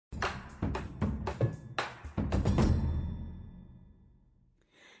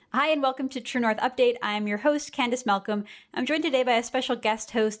Hi, and welcome to True North Update. I'm your host, Candice Malcolm. I'm joined today by a special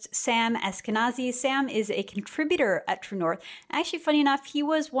guest host, Sam Eskenazi. Sam is a contributor at True North. Actually, funny enough, he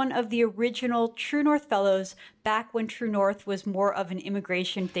was one of the original True North Fellows back when True North was more of an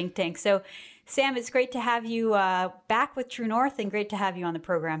immigration think tank. So, Sam, it's great to have you back with True North and great to have you on the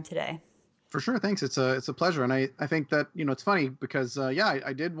program today. For sure. Thanks. It's a pleasure. And I think that, it's funny because,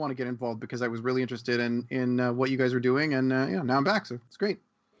 I did want to get involved because I was really interested in what you guys are doing. And now I'm back. So it's great.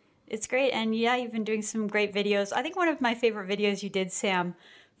 It's great. And yeah, you've been doing some great videos. I think one of my favorite videos you did, Sam,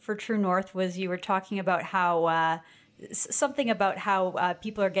 for True North was you were talking about how something about how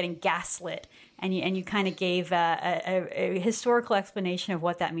people are getting gaslit. And you kind of gave a historical explanation of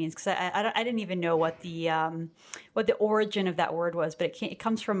what that means, because I didn't even know what the origin of that word was, but it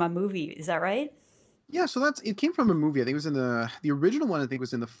comes from a movie. Is that right? Yeah, so it came from a movie. I think it was in the original one. I think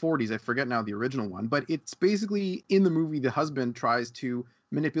was in the 40s. I forget now the original one, but it's basically in the movie the husband tries to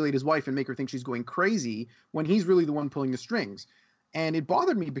manipulate his wife and make her think she's going crazy when he's really the one pulling the strings. And it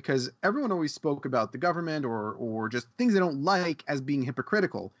bothered me because everyone always spoke about the government or just things they don't like as being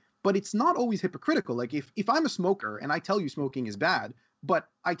hypocritical. But it's not always hypocritical. Like if I'm a smoker and I tell you smoking is bad, but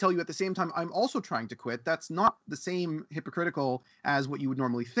I tell you at the same time I'm also trying to quit, that's not the same hypocritical as what you would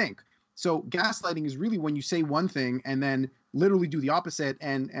normally think. So gaslighting is really when you say one thing and then literally do the opposite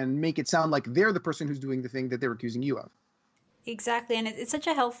and make it sound like they're the person who's doing the thing that they're accusing you of. Exactly. And it's such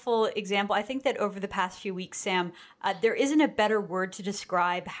a helpful example. I think that over the past few weeks, Sam, there isn't a better word to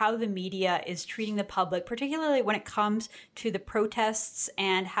describe how the media is treating the public, particularly when it comes to the protests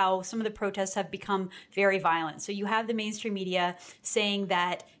and how some of the protests have become very violent. So you have the mainstream media saying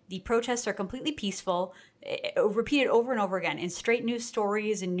that the protests are completely peaceful, repeated over and over again in straight news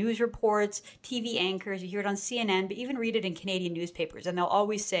stories and news reports, TV anchors. You hear it on CNN, but even read it in Canadian newspapers. And they'll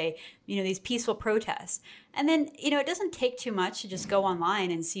always say, these peaceful protests. And then, it doesn't take too much to just go online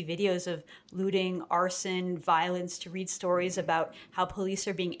and see videos of looting, arson, violence, to read stories about how police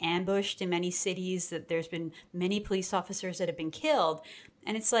are being ambushed in many cities, that there's been many police officers that have been killed.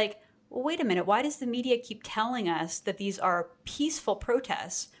 And it's like, well, wait a minute, why does the media keep telling us that these are peaceful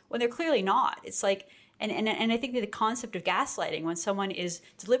protests when they're clearly not? It's like, and I think that the concept of gaslighting, when someone is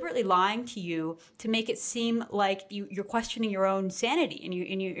deliberately lying to you to make it seem like you're questioning your own sanity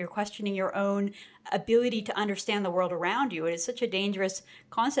and you're questioning your own ability to understand the world around you. And it's such a dangerous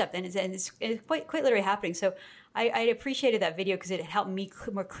concept, and it's quite literally happening. So I appreciated that video because it helped me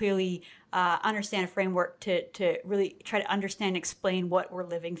more clearly understand a framework to really try to understand and explain what we're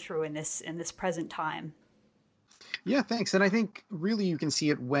living through in this present time. Yeah, thanks. And I think really you can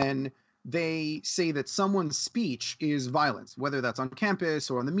see it when they say that someone's speech is violence, whether that's on campus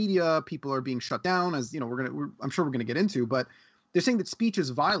or on the media. People are being shut down, as I'm sure we're gonna get into, but they're saying that speech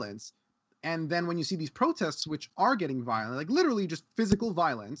is violence. And then when you see these protests, which are getting violent, like literally just physical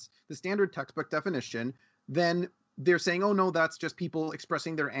violence, the standard textbook definition, then they're saying, oh no, that's just people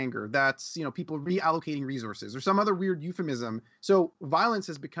expressing their anger. That's, people reallocating resources or some other weird euphemism. So violence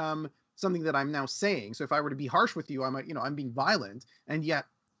has become something that I'm now saying. So if I were to be harsh with you, I'm being violent, and yet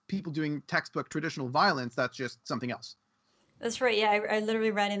people doing textbook traditional violence, that's just something else. That's right. Yeah, I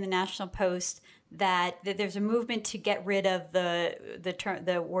literally read in the National Post that there's a movement to get rid of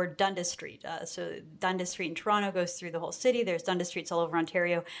the word Dundas Street. So Dundas Street in Toronto goes through the whole city. There's Dundas Streets all over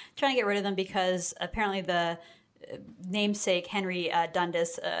Ontario. Trying to get rid of them because apparently the namesake Henry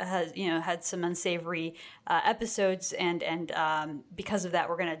Dundas has had some unsavory episodes, and because of that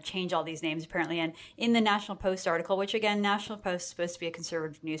we're going to change all these names apparently. And in the National Post article, which again, National Post is supposed to be a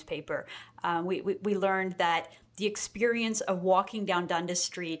conservative newspaper, we learned that the experience of walking down Dundas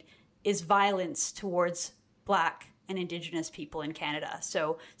Street is violence towards Black and Indigenous people in Canada.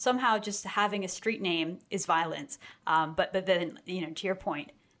 So somehow just having a street name is violence, but then to your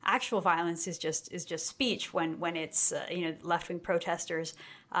point, actual violence is just speech when it's left-wing protesters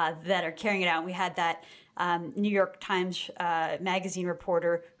that are carrying it out. And we had that New York Times magazine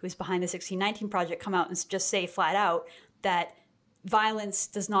reporter who's behind the 1619 Project come out and just say flat out that violence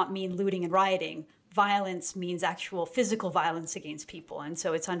does not mean looting and rioting. Violence means actual physical violence against people, and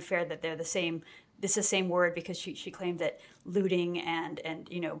so it's unfair that they're the same. This is the same word, because she claimed that looting and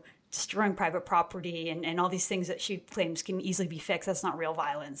destroying private property and all these things that she claims can easily be fixed, that's not real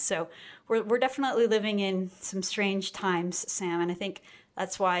violence. So we're definitely living in some strange times, Sam, and I think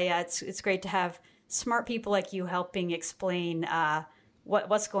that's why it's great to have smart people like you helping explain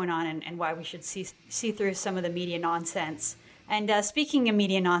what's going on and why we should see through some of the media nonsense. And speaking of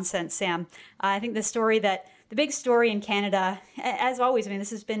media nonsense, Sam, I think the story that the big story in Canada, as always, I mean, this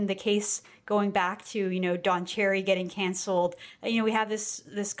has been the case going back to, Don Cherry getting canceled. We have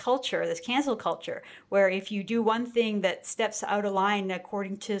this culture, this cancel culture, where if you do one thing that steps out of line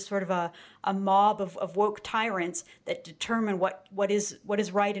according to sort of a mob of woke tyrants that determine what is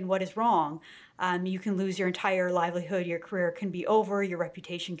right and what is wrong, you can lose your entire livelihood, your career can be over, your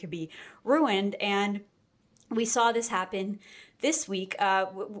reputation could be ruined. And we saw this happen this week,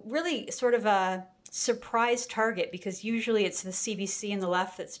 really sort of a surprise target, because usually it's the CBC and the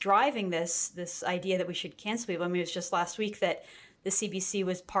left that's driving this idea that we should cancel people. I mean, it was just last week that the CBC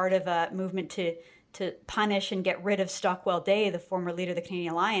was part of a movement to punish and get rid of Stockwell Day, the former leader of the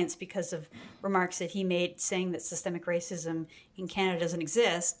Canadian Alliance, because of remarks that he made saying that systemic racism in Canada doesn't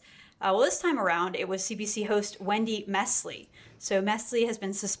exist. Well, this time around, it was CBC host Wendy Mesley. So Mesley has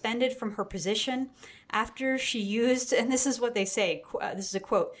been suspended from her position after she used, and this is what they say, this is a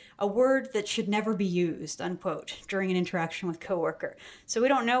quote, "a word that should never be used," unquote, during an interaction with coworker. So we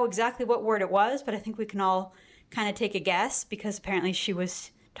don't know exactly what word it was, but I think we can all kind of take a guess, because apparently she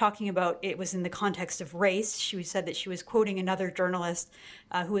was talking about, it was in the context of race. She said that she was quoting another journalist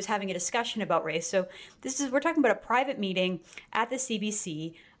who was having a discussion about race. So we're talking about a private meeting at the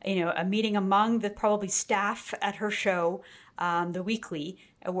CBC, a meeting among the probably staff at her show, The Weekly,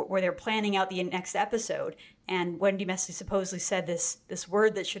 where they're planning out the next episode. And Wendy Mesley supposedly said this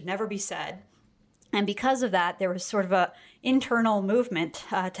word that should never be said. And because of that, there was sort of a internal movement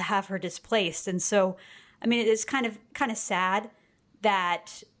to have her displaced. And so, I mean, it's kind of sad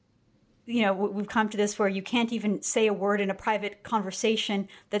that, we've come to this where you can't even say a word in a private conversation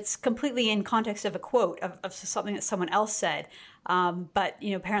that's completely in context of a quote of something that someone else said. But,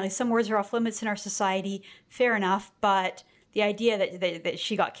 apparently some words are off limits in our society. Fair enough. But the idea that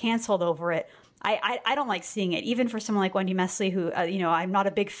she got canceled over it, I don't like seeing it, even for someone like Wendy Mesley, who, I'm not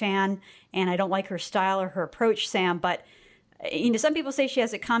a big fan, and I don't like her style or her approach, Sam, but some people say she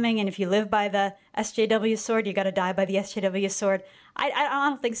has it coming, and if you live by the SJW sword, you got to die by the SJW sword. I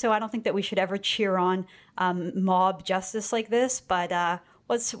don't think so. I don't think that we should ever cheer on mob justice like this. But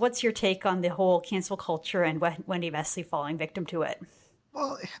what's your take on the whole cancel culture and Wendy Mesley falling victim to it?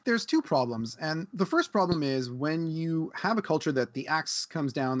 Well, there's two problems. And the first problem is when you have a culture that the axe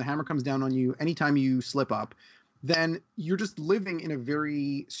comes down, the hammer comes down on you anytime you slip up, then you're just living in a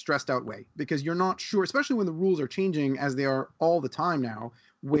very stressed out way, because you're not sure, especially when the rules are changing as they are all the time now,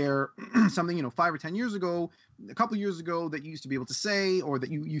 where something, 5 or 10 years ago, a couple of years ago, that you used to be able to say, or that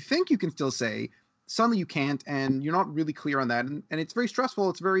you think you can still say, suddenly you can't, and you're not really clear on that. And it's very stressful.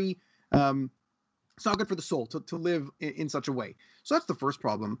 It's very, it's not good for the soul to live in such a way. So that's the first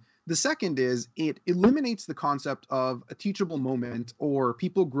problem. The second is it eliminates the concept of a teachable moment or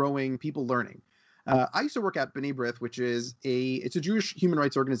people growing, people learning. I used to work at B'nai B'rith, which is it's a Jewish human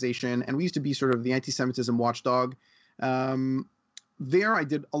rights organization, and we used to be sort of the anti-Semitism watchdog. There, I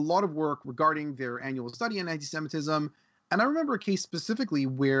did a lot of work regarding their annual study on anti-Semitism, and I remember a case specifically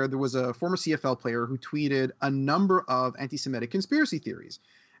where there was a former CFL player who tweeted a number of anti-Semitic conspiracy theories.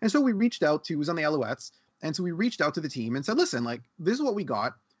 And so we reached out to, it was on the Alouettes, and so we reached out to the team and said, listen, this is what we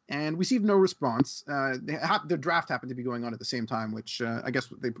got. And we received no response. The draft happened to be going on at the same time, which I guess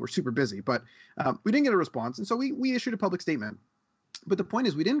they were super busy. But we didn't get a response. And so we issued a public statement. But the point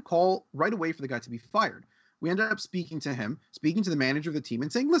is, we didn't call right away for the guy to be fired. We ended up speaking to the manager of the team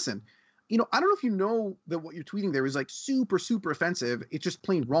and saying, listen, I don't know if you know that what you're tweeting there is super, super offensive. It's just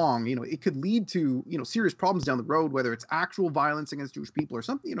plain wrong. It could lead to, serious problems down the road, whether it's actual violence against Jewish people or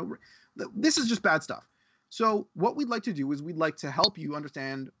something. This is just bad stuff. So what we'd like to do is we'd like to help you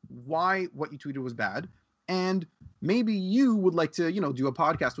understand why what you tweeted was bad. And maybe you would like to, do a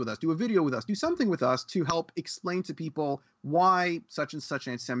podcast with us, do a video with us, do something with us to help explain to people why such and such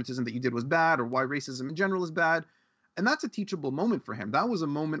anti-Semitism that you did was bad, or why racism in general is bad. And that's a teachable moment for him. That was a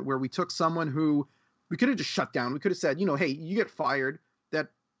moment where we took someone who we could have just shut down. We could have said, hey, you get fired. That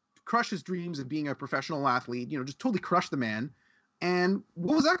crushed his dreams of being a professional athlete, just totally crushed the man. And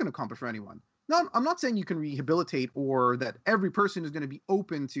what was that going to accomplish for anyone? No, I'm not saying you can rehabilitate or that every person is going to be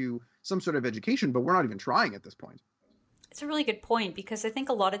open to some sort of education, but we're not even trying at this point. It's a really good point, because I think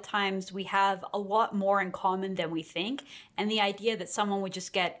a lot of times we have a lot more in common than we think. And the idea that someone would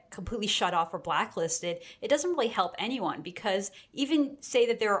just get completely shut off or blacklisted, it doesn't really help anyone, because even say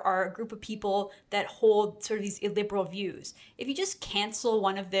that there are a group of people that hold sort of these illiberal views. If you just cancel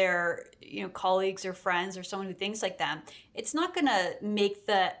one of their colleagues or friends or someone who thinks like them, it's not going to make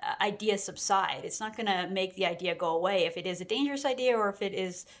the idea subside. It's not going to make the idea go away if it is a dangerous idea or if it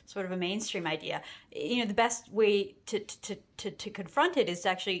is sort of a mainstream idea. The best way to confront it is to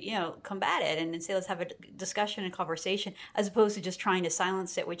actually, combat it and say, let's have a discussion and conversation, as opposed to just trying to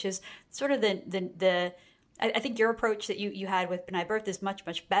silence it, which is sort of the I think your approach that you had with B'nai B'rith is much,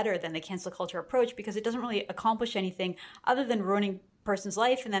 much better than the cancel culture approach, because it doesn't really accomplish anything other than ruining person's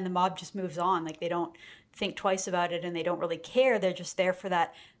life, and then the mob just moves on. Like, they don't think twice about it, and they don't really care. They're just there for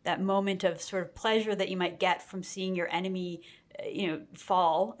that moment of sort of pleasure that you might get from seeing your enemy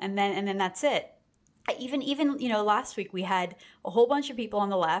fall, and then that's it. Even last week we had a whole bunch of people on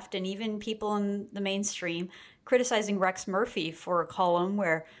the left and even people in the mainstream criticizing Rex Murphy for a column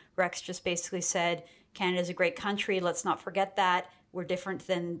where Rex just basically said, Canada's a great country, let's not forget that. We're different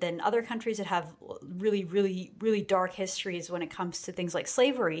than other countries that have really, really, really dark histories when it comes to things like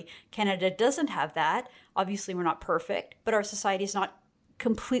slavery. Canada doesn't have that. Obviously, we're not perfect, but our society is not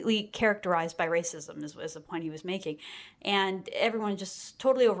completely characterized by racism, is the point he was making. And everyone just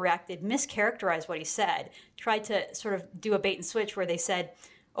totally overreacted, mischaracterized what he said, tried to sort of do a bait and switch where they said,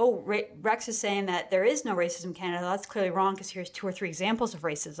 oh, Rex is saying that there is no racism in Canada. That's clearly wrong, because here's 2 or 3 examples of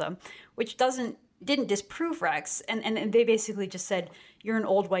racism, which didn't disprove Rex. And they basically just said, you're an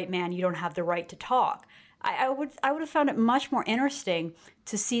old white man, you don't have the right to talk. I would have found it much more interesting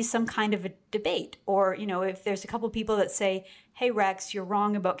to see some kind of a debate, or if there's a couple of people that say, hey Rex, you're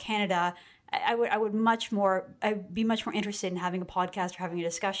wrong about Canada, I'd be much more interested in having a podcast or having a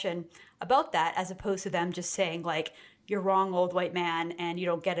discussion about that, as opposed to them just saying, like, you're wrong, old white man, and you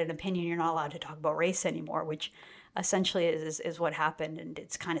don't get an opinion, you're not allowed to talk about race anymore, which essentially is what happened, and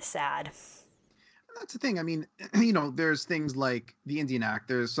it's kind of sad. That's the thing. I mean, there's things like the Indian Act.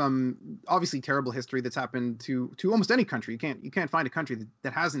 There's some obviously terrible history that's happened to almost any country. You can't find a country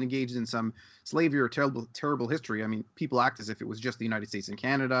that hasn't engaged in some slavery or terrible history. I mean, people act as if it was just the United States and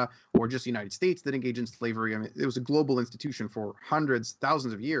Canada, or just the United States that engaged in slavery. I mean, it was a global institution for hundreds,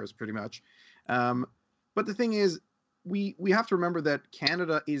 thousands of years, pretty much. But the thing is, we have to remember that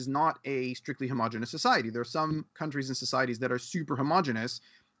Canada is not a strictly homogenous society. There are some countries and societies that are super homogenous,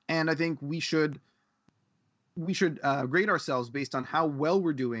 and I think we should grade ourselves based on how well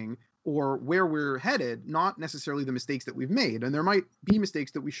we're doing or where we're headed, not necessarily the mistakes that we've made. And there might be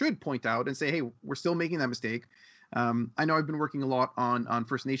mistakes that we should point out and say, hey, we're still making that mistake. I know I've been working a lot on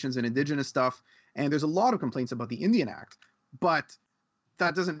First Nations and Indigenous stuff, and there's a lot of complaints about the Indian Act, but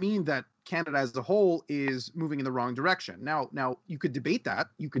that doesn't mean that Canada as a whole is moving in the wrong direction. Now you could debate that.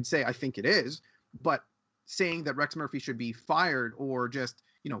 You could say, I think it is, but saying that Rex Murphy should be fired or just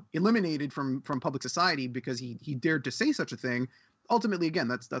eliminated from public society because he dared to say such a thing, ultimately, again,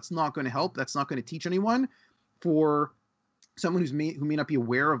 that's not going to help. That's not going to teach anyone. For someone who may not be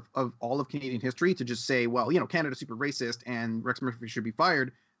aware of all of Canadian history to just say, well, Canada's super racist and Rex Murphy should be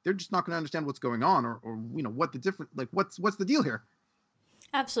fired, they're just not going to understand what's going on, or what the different, like, what's the deal here.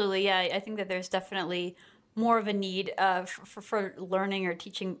 Absolutely, yeah. I think that there's definitely more of a need for learning or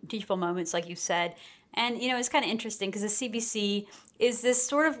teachable moments, like you said. And, it's kind of interesting because the CBC is this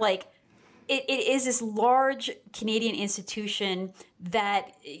sort of like, it is this large Canadian institution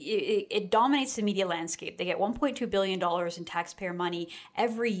that it dominates the media landscape. They get $1.2 billion in taxpayer money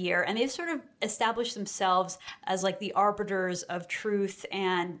every year, and they've sort of established themselves as like the arbiters of truth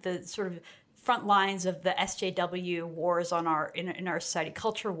and the sort of front lines of the SJW wars in our society,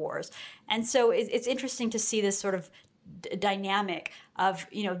 culture wars. And so it's interesting to see this sort of dynamic of,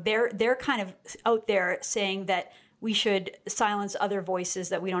 they're kind of out there saying that we should silence other voices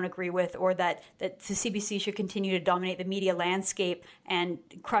that we don't agree with, or that the CBC should continue to dominate the media landscape and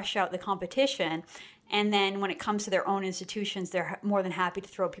crush out the competition. And then when it comes to their own institutions, they're more than happy to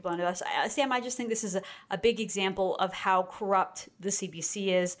throw people under us. Sam, I just think this is a big example of how corrupt the CBC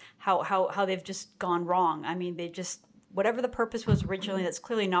is, how they've just gone wrong. I mean, they just, whatever the purpose was originally, that's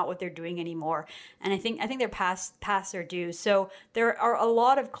clearly not what they're doing anymore. And I think they're past their dues. So there are a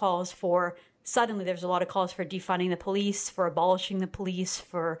lot of calls for, suddenly there's a lot of calls for defunding the police, for abolishing the police,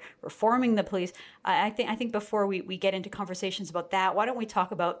 for reforming the police. I think before we get into conversations about that, why don't we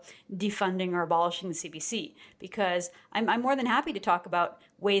talk about defunding or abolishing the CBC? Because I'm more than happy to talk about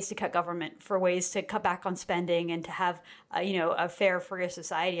ways to cut government, for ways to cut back on spending, and to have a fair, free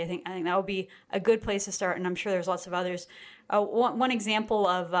society. I think that would be a good place to start, and I'm sure there's lots of others. One example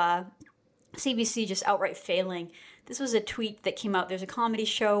of CBC just outright failing. This was a tweet that came out. There's a comedy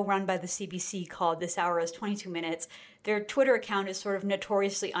show run by the CBC called This Hour is 22 Minutes. Their Twitter account is sort of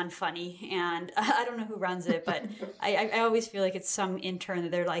notoriously unfunny, and I don't know who runs it, but I always feel like it's some intern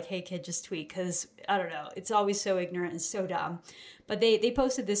that they're like, hey, kid, just tweet, because, I don't know, it's always so ignorant and so dumb. But they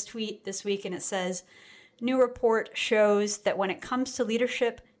posted this tweet this week, and it says, new report shows that when it comes to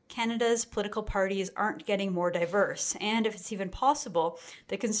leadership, Canada's political parties aren't getting more diverse, and if it's even possible,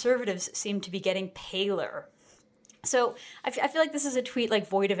 the Conservatives seem to be getting paler. So I feel like this is a tweet like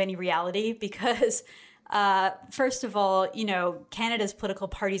void of any reality, because first of all, Canada's political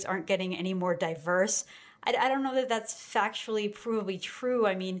parties aren't getting any more diverse. I don't know that that's factually provably true.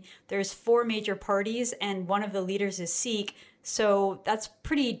 I mean, there's 4 major parties and one of the leaders is Sikh. So that's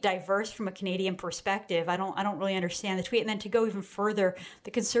pretty diverse from a Canadian perspective. I don't really understand the tweet. And then to go even further,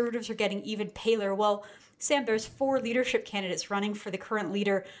 the Conservatives are getting even paler. Well, Sam, there's 4 leadership candidates running for the current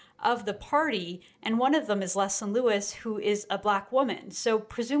leader of the party, and one of them is Leslyn Lewis, who is a Black woman. So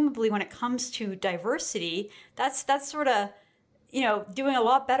presumably when it comes to diversity, that's sort of, doing a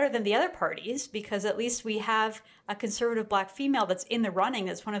lot better than the other parties, because at least we have a conservative Black female that's in the running,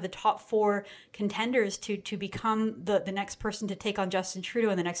 that's one of the top 4 contenders to become the next person to take on Justin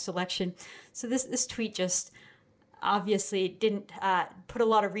Trudeau in the next election. So this tweet just obviously didn't put a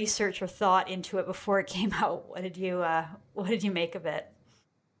lot of research or thought into it before it came out. What did you make of it?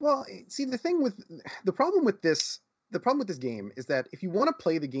 Well, see, the problem with this game is that if you want to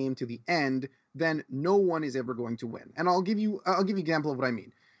play the game to the end, then no one is ever going to win. And I'll give you an example of what I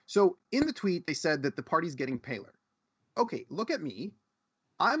mean. So in the tweet, they said that the party's getting paler. Okay, look at me.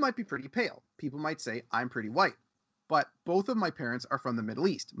 I might be pretty pale. People might say I'm pretty white. But both of my parents are from the Middle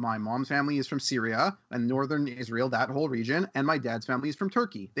East. My mom's family is from Syria and northern Israel, that whole region, and my dad's family is from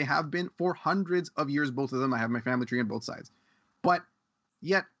Turkey. They have been for hundreds of years, both of them. I have my family tree on both sides. But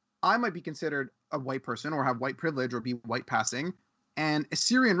yet I might be considered a white person or have white privilege or be white passing. And a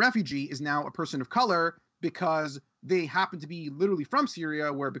Syrian refugee is now a person of color because they happen to be literally from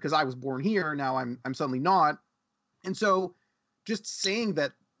Syria, where because I was born here, now I'm suddenly not. And so just saying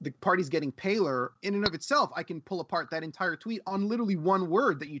that the party's getting paler in and of itself, I can pull apart that entire tweet on literally one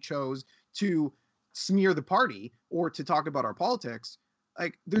word that you chose to smear the party or to talk about our politics.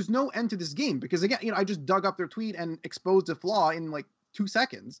 Like, there's no end to this game because, again, I just dug up their tweet and exposed a flaw in like 2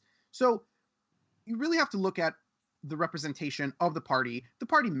 seconds. So you really have to look at the representation of the party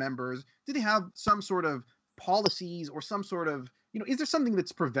members. Do they have some sort of policies or some sort of, is there something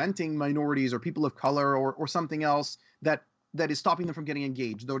that's preventing minorities or people of color or something else that is stopping them from getting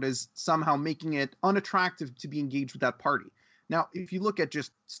engaged, though it is somehow making it unattractive to be engaged with that party? Now, if you look at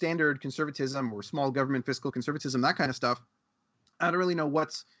just standard conservatism or small government fiscal conservatism, that kind of stuff, I don't really know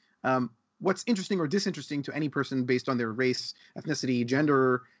what's interesting or disinteresting to any person based on their race, ethnicity,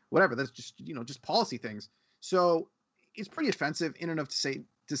 gender, whatever. That's just, just policy things. So it's pretty offensive in and of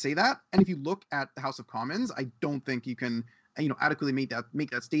to say that. And if you look at the House of Commons, I don't think you can, adequately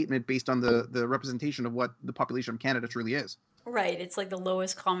make that statement based on the representation of what the population of Canada truly is. Right. It's like the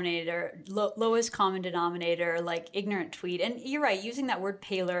lowest common denominator, like ignorant tweet. And you're right, using that word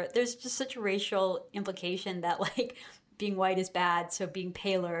paler, there's just such a racial implication that like being white is bad, so being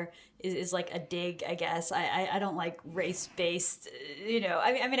paler is like a dig, I guess. I don't like race-based,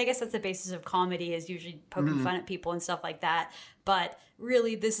 I mean, I guess that's the basis of comedy, is usually poking fun at people and stuff like that. But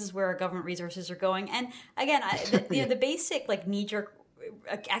really, this is where our government resources are going. And again, the basic like knee-jerk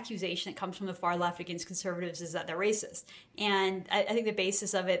accusation that comes from the far left against conservatives is that they're racist. And I think the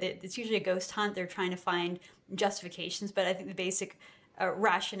basis of it's usually a ghost hunt. They're trying to find justifications, but I think the basic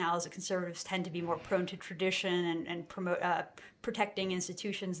rationale is that conservatives tend to be more prone to tradition and promote protecting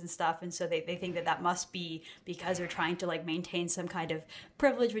institutions and stuff, and so they think that must be because they're trying to like maintain some kind of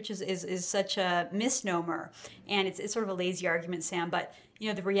privilege, which is such a misnomer, and it's sort of a lazy argument, Sam. But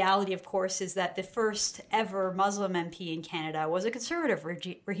the reality, of course, is that the first ever Muslim MP in Canada was a conservative,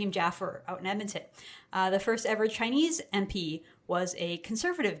 Raheem Jaffer, out in Edmonton. The first ever Chinese MP was a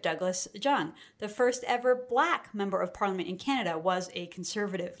conservative, Douglas Jung. The first ever Black member of Parliament in Canada was a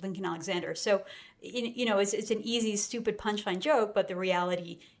conservative, Lincoln Alexander. So, it's an easy, stupid punchline joke, but the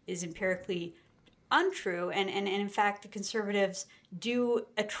reality is empirically untrue. And in fact, the conservatives do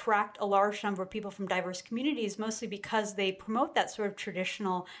attract a large number of people from diverse communities, mostly because they promote that sort of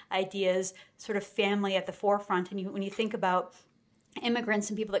traditional ideas, sort of family at the forefront. And when you think about immigrants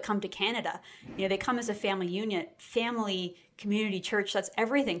and people that come to Canada, they come as a family unit, family, community, church. That's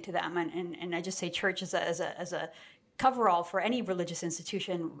everything to them. And I just say church as a coverall for any religious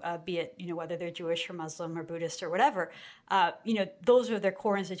institution, be it whether they're Jewish or Muslim or Buddhist or whatever. Those are their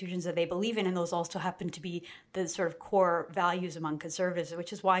core institutions that they believe in, and those also happen to be the sort of core values among conservatives,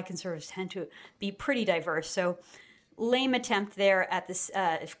 which is why conservatives tend to be pretty diverse. So, lame attempt there at this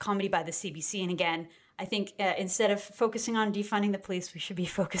comedy by the CBC, and again, I think instead of focusing on defunding the police, we should be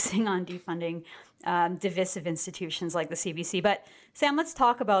focusing on defunding divisive institutions like the CBC. But Sam, let's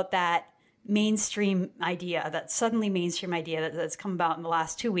talk about that mainstream idea, that suddenly mainstream idea that's come about in the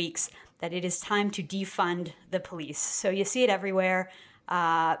last 2 weeks, that it is time to defund the police. So you see it everywhere.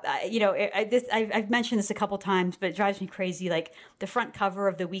 I've mentioned this a couple times, but it drives me crazy. Like the front cover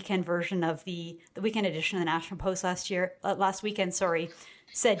of the weekend version of the weekend edition of the National Post last weekend,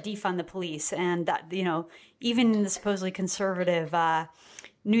 said defund the police. And that, even in the supposedly conservative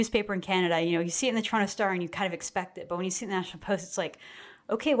newspaper in Canada, you see it in the Toronto Star and you kind of expect it. But when you see it in the National Post, it's like,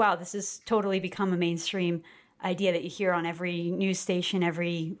 okay, wow, this has totally become a mainstream idea that you hear on every news station,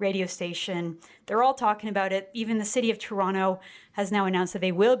 every radio station. They're all talking about it. Even the city of Toronto has now announced that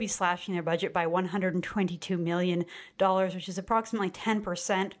they will be slashing their budget by $122 million, which is approximately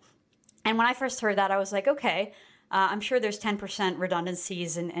 10%. And when I first heard that, I was like, okay, I'm sure there's 10%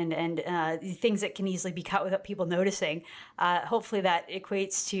 redundancies and things that can easily be cut without people noticing. Hopefully that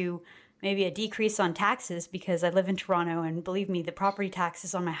equates to maybe a decrease on taxes, because I live in Toronto, and believe me, the property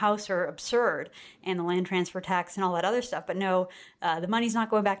taxes on my house are absurd, and the land transfer tax and all that other stuff. But no, the money's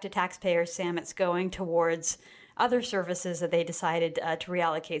not going back to taxpayers, Sam. It's going towards other services that they decided to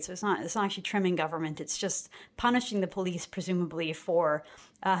reallocate. So it's not actually trimming government. It's just punishing the police, presumably for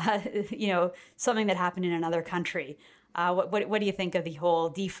something that happened in another country. What do you think of the whole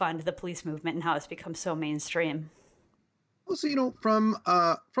defund the police movement and how it's become so mainstream? Well, so from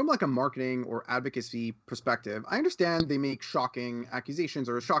like a marketing or advocacy perspective, I understand they make shocking accusations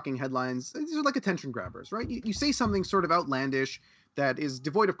or shocking headlines. These are like attention grabbers, right? You say something sort of outlandish that is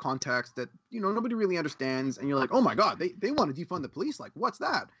devoid of context that nobody really understands, and you're like, oh my god, they want to defund the police, like what's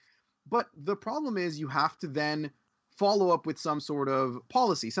that? But the problem is you have to then follow up with some sort of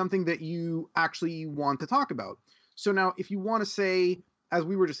policy, something that you actually want to talk about. So now if you want to say, as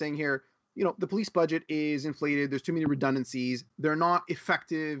we were just saying here, the police budget is inflated, there's too many redundancies, they're not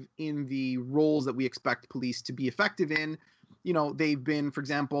effective in the roles that we expect police to be effective in. They've been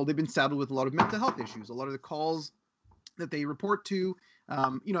saddled with a lot of mental health issues. A lot of the calls that they report to,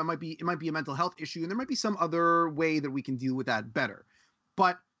 it might be a mental health issue, and there might be some other way that we can deal with that better.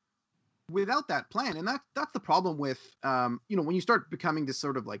 But without that plan, and that's the problem with, when you start becoming this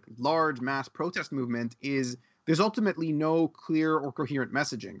sort of like large mass protest movement, is there's ultimately no clear or coherent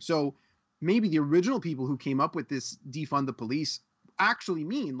messaging. So maybe the original people who came up with this defund the police actually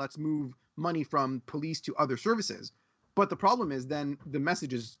mean let's move money from police to other services. But the problem is then the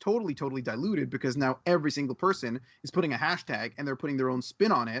message is totally, totally diluted, because now every single person is putting a hashtag and they're putting their own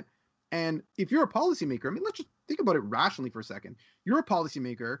spin on it. And if you're a policymaker, let's just think about it rationally for a second. You're a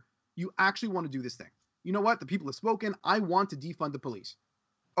policymaker. You actually want to do this thing. You know what? The people have spoken. I want to defund the police.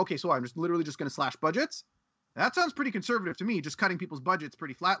 Okay, so I'm just literally just going to slash budgets. That sounds pretty conservative to me, just cutting people's budgets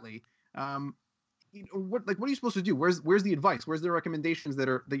pretty flatly. What are you supposed to do? Where's the advice? Where's the recommendations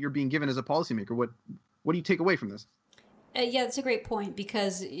that you're being given as a policymaker? What do you take away from this? Yeah, that's a great point,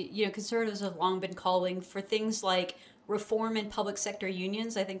 because conservatives have long been calling for things like reform in public sector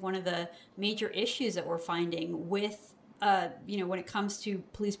unions. I think one of the major issues that we're finding with when it comes to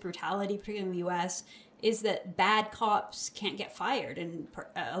police brutality, particularly in the U.S., is that bad cops can't get fired. And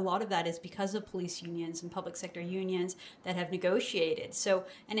a lot of that is because of police unions and public sector unions that have negotiated. So,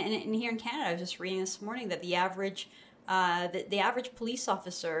 and here in Canada, I was just reading this morning that the average police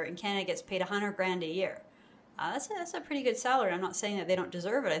officer in Canada gets paid $100,000 a year. That's a pretty good salary. I'm not saying that they don't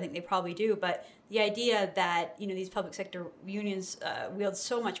deserve it. I think they probably do. But the idea that these public sector unions wield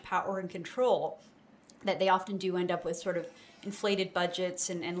so much power and control that they often do end up with sort of inflated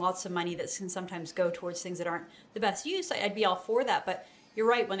budgets and lots of money that can sometimes go towards things that aren't the best use. I'd be all for that. But you're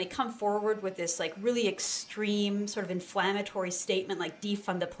right, when they come forward with this like really extreme sort of inflammatory statement like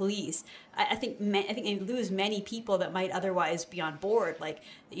defund the police, I think they lose many people that might otherwise be on board. Like,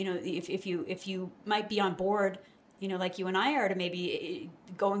 if you might be on board, like you and I are, to maybe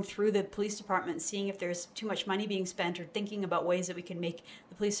going through the police department, seeing if there's too much money being spent, or thinking about ways that we can make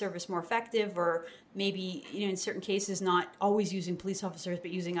the police service more effective, or maybe, in certain cases, not always using police officers,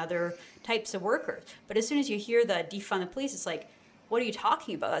 but using other types of workers. But as soon as you hear the defund the police, it's like, what are you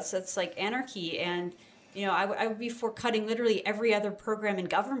talking about? That's like anarchy. And, I would be for cutting literally every other program in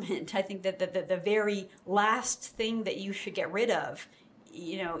government. I think that the very last thing that you should get rid of,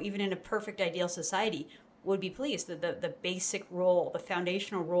 even in a perfect ideal society, would be police. The basic role, the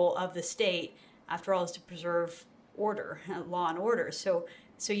foundational role of the state, after all, is to preserve order, law and order. So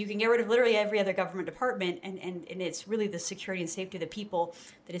you can get rid of literally every other government department, and it's really the security and safety of the people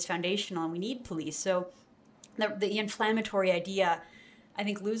that is foundational, and we need police. So the inflammatory idea, I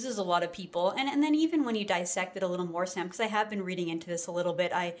think, loses a lot of people. And then even when you dissect it a little more, Sam, because I have been reading into this a little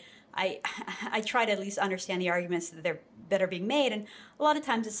bit, I try to at least understand the arguments that are being made. And a lot of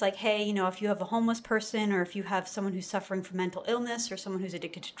times it's like, hey, if you have a homeless person, or if you have someone who's suffering from mental illness, or someone who's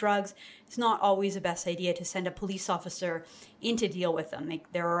addicted to drugs, it's not always the best idea to send a police officer in to deal with them.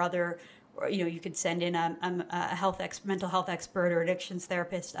 There are other, you could send in a mental health expert, or addictions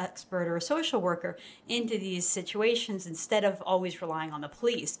therapist expert, or a social worker into these situations, instead of always relying on the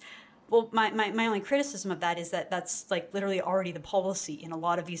police. Well, my only criticism of that is that that's like literally already the policy in a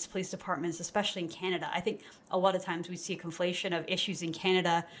lot of these police departments, especially in Canada. I think a lot of times we see a conflation of issues in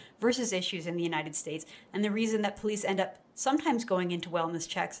Canada versus issues in the United States. And the reason that police end up sometimes going into wellness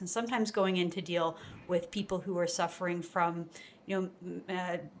checks and sometimes going in to deal with people who are suffering from,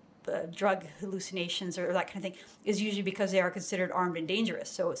 drug hallucinations or that kind of thing is usually because they are considered armed and dangerous.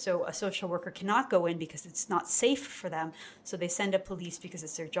 So a social worker cannot go in because it's not safe for them. So they send a police because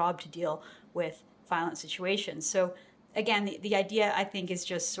it's their job to deal with violent situations. So again, the idea, I think, is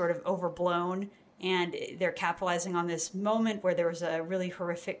just sort of overblown, and they're capitalizing on this moment where there was a really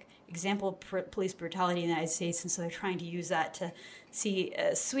horrific example of police brutality in the United States, and so they're trying to use that to see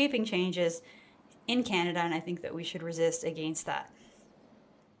sweeping changes in Canada, and I think that we should resist against that.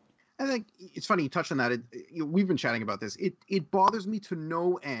 I think it's funny you touched on that. We've been chatting about this. It bothers me to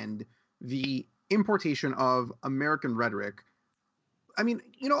no end, the importation of American rhetoric. I mean,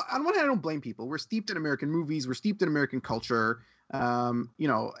 on one hand, I don't blame people. We're steeped in American movies. We're steeped in American culture.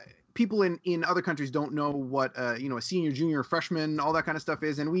 People in other countries don't know what a senior, junior, freshman, all that kind of stuff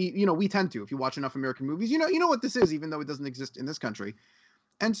is, and we tend to. If you watch enough American movies, you know what this is, even though it doesn't exist in this country.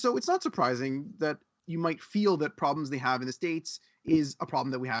 And so it's not surprising that you might feel that problems they have in the States is a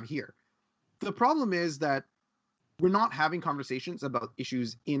problem that we have here. The problem is that we're not having conversations about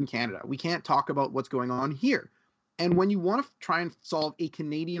issues in Canada. We can't talk about what's going on here. And when you want to try and solve a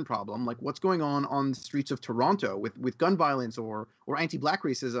Canadian problem, like what's going on the streets of Toronto with gun violence or anti-Black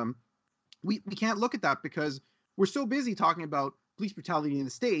racism, we can't look at that because we're so busy talking about police brutality in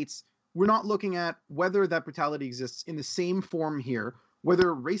the States. We're not looking at whether that brutality exists in the same form here,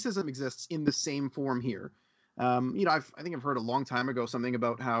 whether racism exists in the same form here. I think I've heard a long time ago something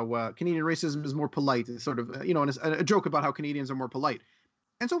about how Canadian racism is more polite. It's sort of, a joke about how Canadians are more polite.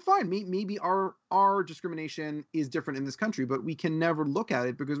 And so fine, maybe our discrimination is different in this country, but we can never look at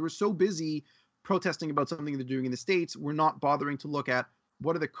it because we're so busy protesting about something they're doing in the States. We're not bothering to look at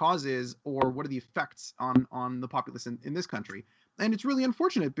what are the causes or what are the effects on the populace in this country. And it's really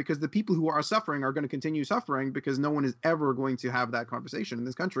unfortunate because the people who are suffering are going to continue suffering because no one is ever going to have that conversation in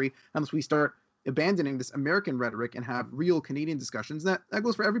this country unless we start abandoning this American rhetoric and have real Canadian discussions. That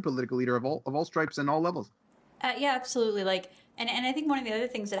goes for every political leader of all stripes and all levels. Yeah, absolutely. And I think one of the other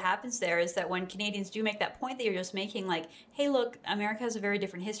things that happens there is that when Canadians do make that point that you're just making, like, hey, look, America has a very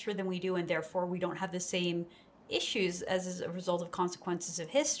different history than we do, and therefore we don't have the same issues as a result of consequences of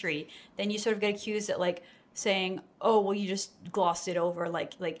history, then you sort of get accused at saying, oh, well, you just glossed it over,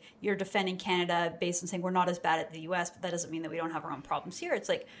 like you're defending Canada based on saying we're not as bad at the US, but that doesn't mean that we don't have our own problems here. It's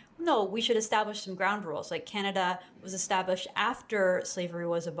like, no, we should establish some ground rules. Like, Canada was established after slavery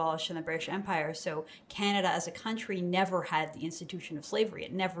was abolished in the British Empire, so Canada as a country never had the institution of slavery.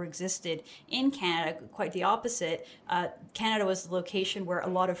 It never existed in Canada. Quite the opposite. Canada was the location where a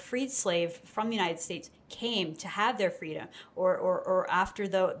lot of freed slaves from the United States came to have their freedom, or after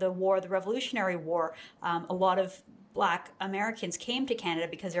the war, the Revolutionary War, a lot of Black Americans came to Canada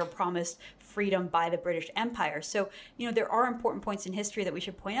because they were promised freedom by the British Empire. So, there are important points in history that we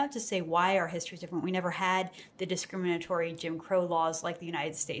should point out to say why our history is different. We never had the discriminatory Jim Crow laws like the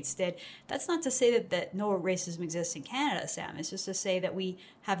United States did. That's not to say that no racism exists in Canada, Sam. It's just to say that we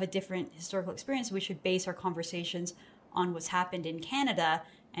have a different historical experience. We should base our conversations on what's happened in Canada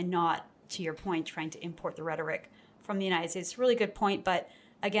and not, to your point, trying to import the rhetoric from the United States. It's a really good point, but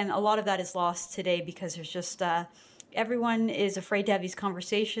again, a lot of that is lost today because there's just everyone is afraid to have these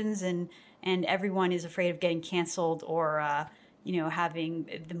conversations, and everyone is afraid of getting canceled or having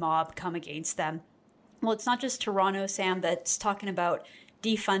the mob come against them. Well, it's not just Toronto, Sam, that's talking about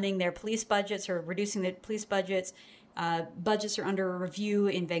defunding their police budgets or reducing the police budgets. Budgets are under review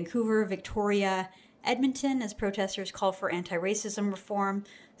in Vancouver, Victoria, Edmonton, as protesters call for anti-racism reform.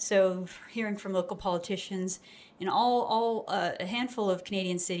 So, hearing from local politicians in all a handful of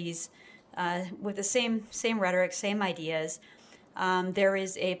Canadian cities with the same rhetoric, same ideas. There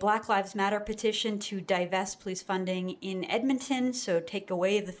is a Black Lives Matter petition to divest police funding in Edmonton, so take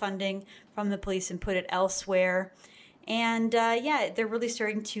away the funding from the police and put it elsewhere. And they're really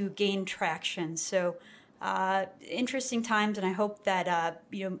starting to gain traction. So, interesting times, and I hope that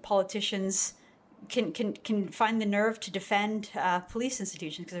politicians can find the nerve to defend police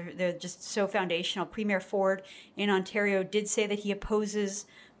institutions because they're just so foundational. Premier Ford in Ontario did say that he opposes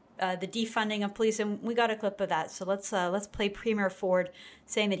the defunding of police, and we got a clip of that. So let's play Premier Ford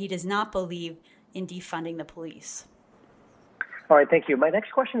saying that he does not believe in defunding the police. All right, thank you. My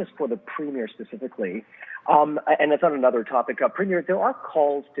next question is for the Premier specifically. And it's on another topic. Premier, there are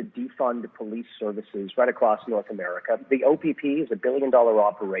calls to defund police services right across North America. The OPP is a billion-dollar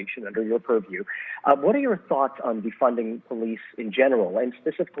operation under your purview. What are your thoughts on defunding police in general, and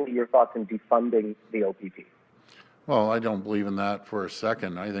specifically your thoughts on defunding the OPP? Well, I don't believe in that for a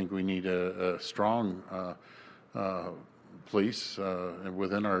second. I think we need a strong police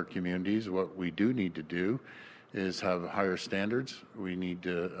within our communities. What we do need to do is have higher standards. We need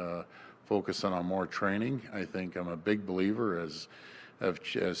to focus on more training. I think I'm a big believer, as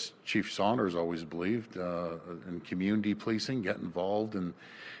Chief Saunders always believed, in community policing. Get involved in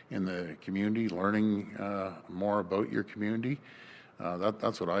the community, learning more about your community.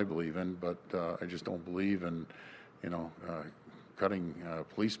 That's what I believe in, but I just don't believe in cutting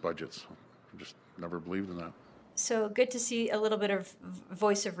police budgets. I just never believed in that. So good to see a little bit of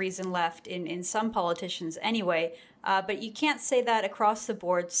voice of reason left in some politicians anyway, but you can't say that across the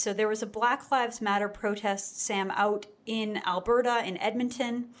board. So there was a Black Lives Matter protest, Sam, out in Alberta, in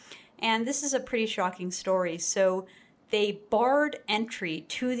Edmonton, and this is a pretty shocking story. So they barred entry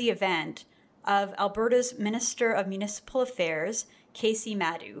to the event of Alberta's Minister of Municipal Affairs, Casey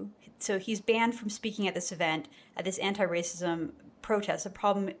Madhu. So he's banned from speaking at this event, at this anti-racism protest. The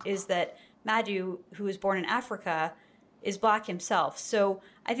problem is that Madhu, who was born in Africa, is Black himself. So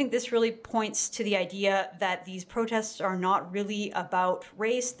I think this really points to the idea that these protests are not really about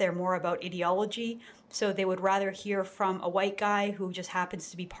race, they're more about ideology. So they would rather hear from a white guy who just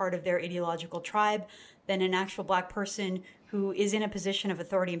happens to be part of their ideological tribe than an actual Black person who is in a position of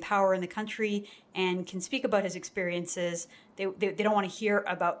authority and power in the country and can speak about his experiences. They don't want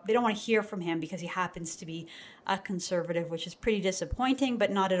to hear from him because he happens to be a conservative, which is pretty disappointing,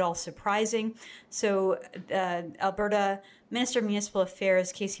 but not at all surprising. So Alberta Minister of Municipal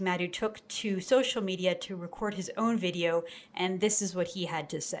Affairs, Casey Madhu, took to social media to record his own video, and this is what he had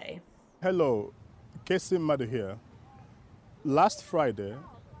to say. Hello, Casey Madhu here. Last Friday,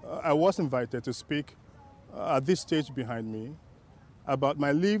 I was invited to speak at this stage behind me about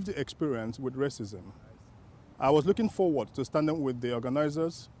my lived experience with racism. I was looking forward to standing with the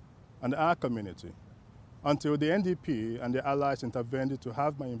organizers and our community until the NDP and their allies intervened to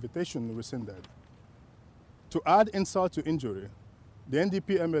have my invitation rescinded. To add insult to injury, the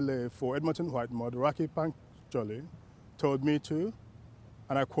NDP MLA for Edmonton Whitemud, Raki Pancholi, told me to,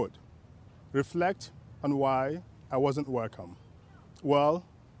 and I quote, reflect on why I wasn't welcome. Well,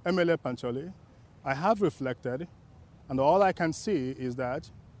 MLA Pancholi, I have reflected, and all I can see is that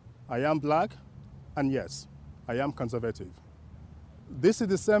I am Black, and yes, I am conservative. This is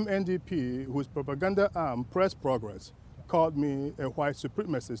the same NDP whose propaganda arm, Press Progress, called me a white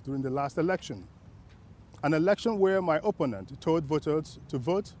supremacist during the last election. An election where my opponent told voters to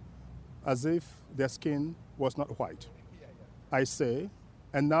vote as if their skin was not white. I say,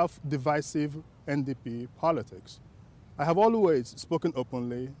 enough divisive NDP politics. I have always spoken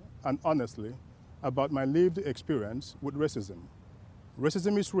openly and honestly about my lived experience with racism.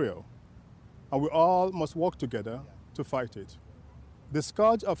 Racism is real, and we all must work together to fight it. The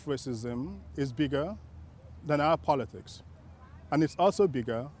scourge of racism is bigger than our politics, and it's also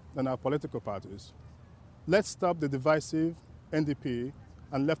bigger than our political parties. Let's stop the divisive NDP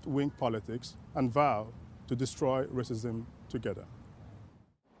and left-wing politics and vow to destroy racism together.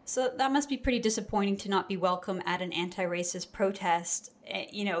 So that must be pretty disappointing to not be welcome at an anti-racist protest,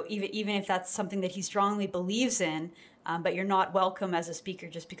 even if that's something that he strongly believes in, but you're not welcome as a speaker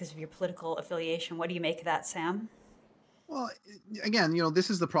just because of your political affiliation. What do you make of that, Sam? Well, again, this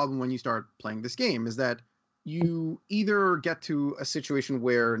is the problem when you start playing this game, is that you either get to a situation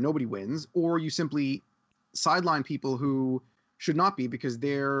where nobody wins, or you simply sideline people who should not be, because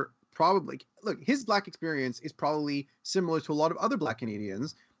they're probably, look, his Black experience is probably similar to a lot of other Black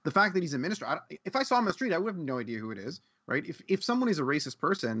Canadians. The fact that he's a minister, if I saw him on the street, I would have no idea who it is, right? If someone is a racist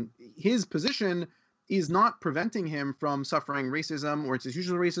person, his position is not preventing him from suffering racism or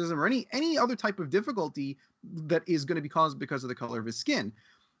institutional racism or any other type of difficulty that is going to be caused because of the color of his skin.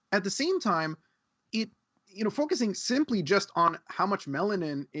 At the same time, focusing simply just on how much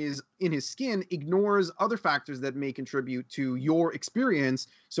melanin is in his skin ignores other factors that may contribute to your experience.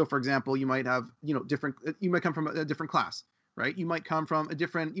 So, for example, you might have, you might come from a different class, right? You might come from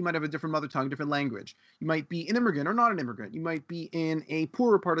you might have a different mother tongue, different language. You might be an immigrant or not an immigrant. You might be in a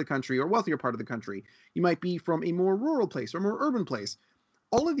poorer part of the country or wealthier part of the country. You might be from a more rural place or more urban place.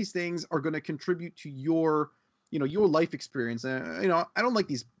 All of these things are going to contribute to your life experience. I don't like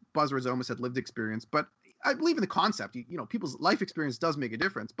these buzzwords. I almost said lived experience, but I believe in the concept. People's life experience does make a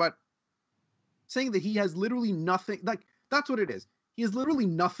difference, but saying that he has literally nothing, that's what it is. He has literally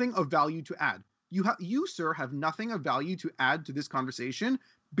nothing of value to add. You, sir, have nothing of value to add to this conversation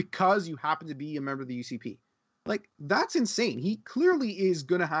because you happen to be a member of the UCP. Like, that's insane. He clearly is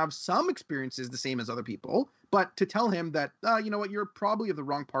going to have some experiences the same as other people, but to tell him that, you know what, you're probably of the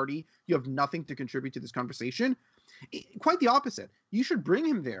wrong party, you have nothing to contribute to this conversation, quite the opposite. You should bring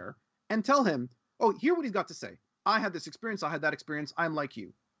him there and tell him, oh, hear what he's got to say. I had this experience, I had that experience, I'm like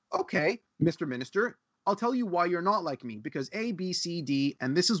you. Okay, Mr. Minister, I'll tell you why you're not like me, because A, B, C, D,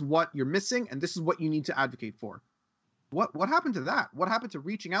 and this is what you're missing, and this is what you need to advocate for. What happened to that? What happened to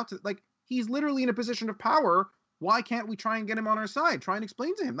reaching out to, like, he's literally in a position of power. Why can't we try and get him on our side? Try and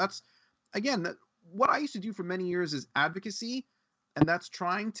explain to him. That's, again, what I used to do for many years is advocacy, and that's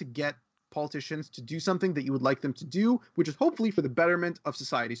trying to get politicians to do something that you would like them to do, which is hopefully for the betterment of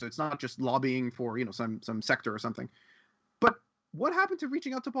society. So it's not just lobbying for, you know, some sector or something. But what happened to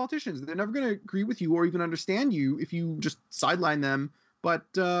reaching out to politicians? They're never going to agree with you or even understand you if you just sideline them. But,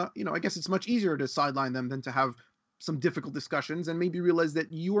 you know, I guess it's much easier to sideline them than to have some difficult discussions and maybe realize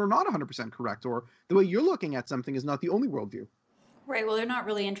that you are not 100% correct, or the way you're looking at something is not the only worldview. Right. Well, they're not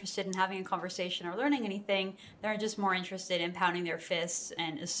really interested in having a conversation or learning anything. They're just more interested in pounding their fists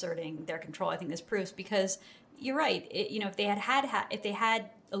and asserting their control. I think this proves, because you're right. You know, if they had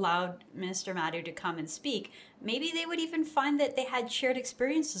allowed Minister Madhu to come and speak, maybe they would even find that they had shared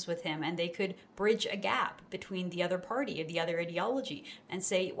experiences with him and they could bridge a gap between the other party or the other ideology and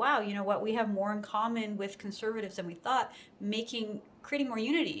say, wow, you know what, we have more in common with conservatives than we thought, creating more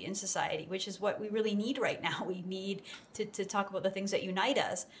unity in society, which is what we really need right now. We need to talk about the things that unite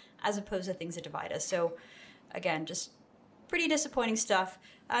us as opposed to things that divide us. So again, just pretty disappointing stuff.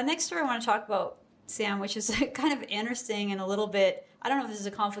 Next story I want to talk about, Sam, which is kind of interesting and a little bit, I don't know if this is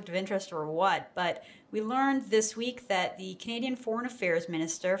a conflict of interest or what, but we learned this week that the Canadian Foreign Affairs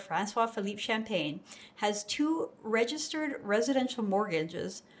Minister, François-Philippe Champagne, has 2 registered residential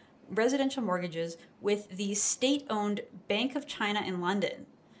mortgages with the state-owned Bank of China in London,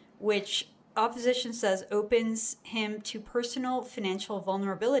 which opposition says opens him to personal financial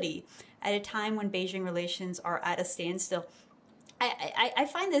vulnerability at a time when Beijing relations are at a standstill. I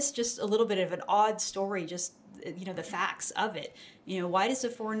find this just a little bit of an odd story, just, you know, the facts of it. You know, why does the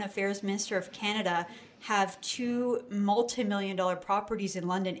Foreign Affairs Minister of Canada have 2 multi-million-dollar properties in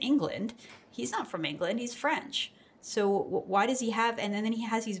London, England? He's not from England, he's French. So why does he have, and then he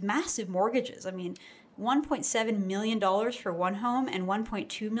has these massive mortgages. I mean, $1.7 million for one home and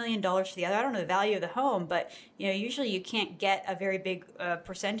 $1.2 million for the other. I don't know the value of the home, but you know, usually you can't get a very big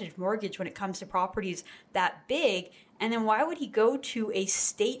percentage mortgage when it comes to properties that big. And then why would he go to a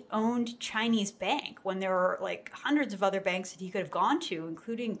state-owned Chinese bank when there are like hundreds of other banks that he could have gone to,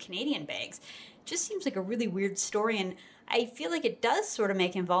 including Canadian banks? It just seems like a really weird story, and I feel like it does sort of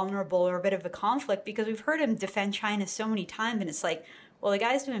make him vulnerable or a bit of a conflict, because we've heard him defend China so many times, and it's like, well, the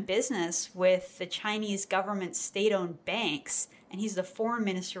guy's doing business with the Chinese government state-owned banks, and he's the foreign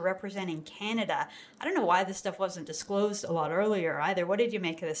minister representing Canada. I don't know why this stuff wasn't disclosed a lot earlier either. What did you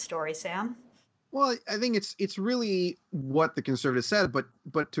make of this story, Sam? Well, I think it's really what the Conservatives said,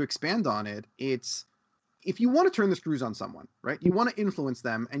 but to expand on it, it's, if you want to turn the screws on someone, right? You want to influence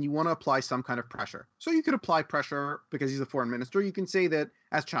them and you want to apply some kind of pressure. So you could apply pressure because he's a foreign minister. You can say that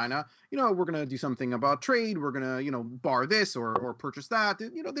as China, you know, we're going to do something about trade. We're going to, you know, bar this or purchase that.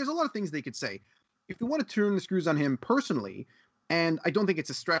 You know, there's a lot of things they could say. If you want to turn the screws on him personally, and I don't think it's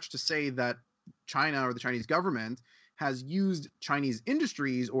a stretch to say that China or the Chinese government has used Chinese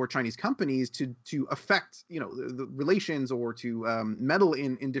industries or Chinese companies to affect, you know, the relations or to meddle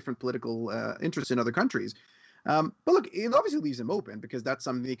in different political interests in other countries. But look, it obviously leaves him open, because that's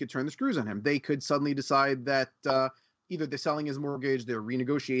something they could turn the screws on him. They could suddenly decide that either they're selling his mortgage, they're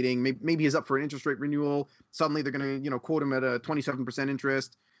renegotiating, maybe he's up for an interest rate renewal. Suddenly they're going to, you know, quote him at a 27%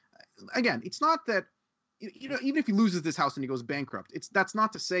 interest. Again, it's not that, you know, even if he loses this house and he goes bankrupt, that's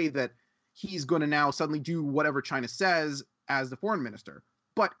not to say that he's going to now suddenly do whatever China says as the foreign minister.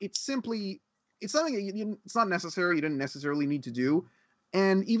 But it's something it's not necessary. You didn't necessarily need to do.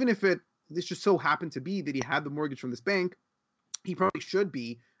 And even if this just so happened to be that he had the mortgage from this bank, he probably should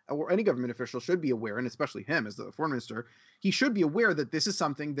be, or any government official should be aware, and especially him as the foreign minister, he should be aware that this is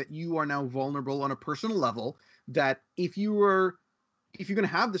something that you are now vulnerable on a personal level, that if you're going to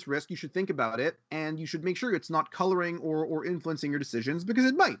have this risk, you should think about it, and you should make sure it's not coloring or influencing your decisions, because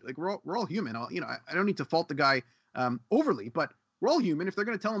it might. Like, we're all human. I don't need to fault the guy overly, but we're all human. If they're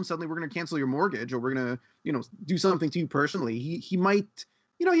going to tell him suddenly we're going to cancel your mortgage, or we're going to, do something to you personally, he might,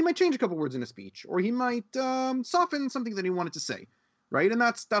 he might change a couple words in a speech, or he might soften something that he wanted to say, right? And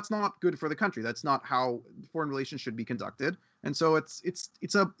that's not good for the country. That's not how foreign relations should be conducted. And so it's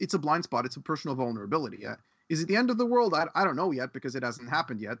a blind spot. It's a personal vulnerability. Is it the end of the world? I don't know yet, because it hasn't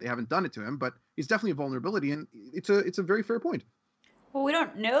happened yet. They haven't done it to him, but it's definitely a vulnerability, and it's a very fair point. Well, we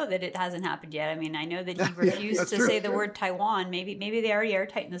don't know that it hasn't happened yet. I mean, I know that he refused to say the word Taiwan. Maybe they already are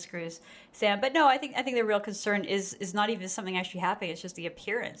tightening the screws, Sam. But no, I think the real concern is not even something actually happening. It's just the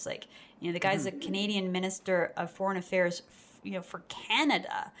appearance. Like, the guy's a Canadian Minister of Foreign Affairs, for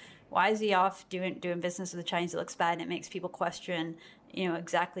Canada. Why is he off doing business with the Chinese? It looks bad, and it makes people question,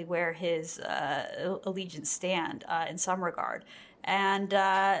 exactly where his allegiance stand in some regard. And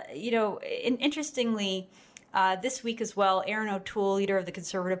interestingly. This week as well, Aaron O'Toole, leader of the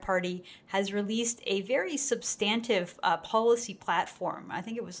Conservative Party, has released a very substantive policy platform. I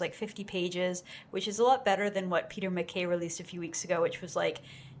think it was like 50 pages, which is a lot better than what Peter MacKay released a few weeks ago, which was like,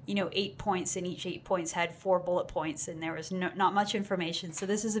 8 points, and each 8 points had 4 bullet points, and there was not much information. So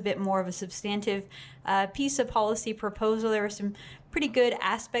this is a bit more of a substantive piece of policy proposal. There were some pretty good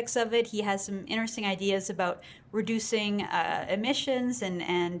aspects of it. He has some interesting ideas about reducing emissions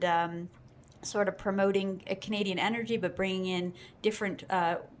and sort of promoting Canadian energy, but bringing in different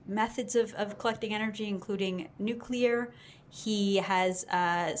methods of collecting energy, including nuclear. He has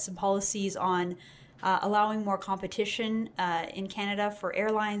some policies on allowing more competition in Canada for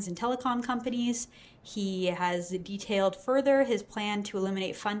airlines and telecom companies. He has detailed further his plan to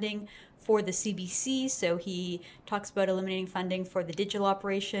eliminate funding for the CBC. So he talks about eliminating funding for the digital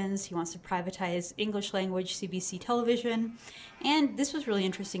operations. He wants to privatize English language CBC television. And this was really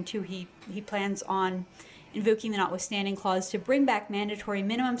interesting too. He plans on invoking the notwithstanding clause to bring back mandatory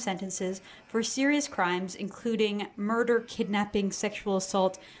minimum sentences for serious crimes, including murder, kidnapping, sexual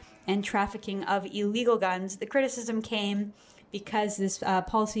assault, and trafficking of illegal guns. The criticism came because this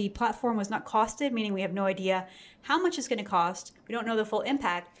policy platform was not costed, meaning we have no idea how much it's going to cost. We don't know the full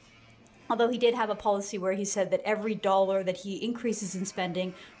impact. Although he did have a policy where he said that every dollar that he increases in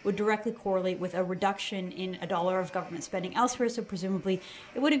spending would directly correlate with a reduction in a dollar of government spending elsewhere, so presumably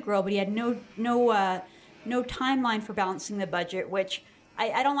it wouldn't grow. But he had no timeline for balancing the budget, which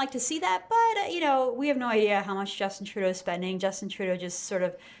I don't like to see that. But we have no idea how much Justin Trudeau is spending. Justin Trudeau just sort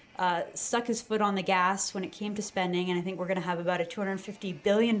of stuck his foot on the gas when it came to spending, and I think we're going to have about a $250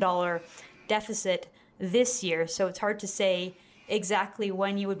 billion deficit this year. So it's hard to say exactly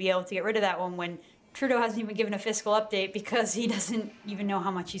when you would be able to get rid of that one when Trudeau hasn't even given a fiscal update because he doesn't even know how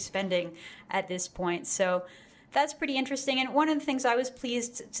much he's spending at this point. So that's pretty interesting. And one of the things I was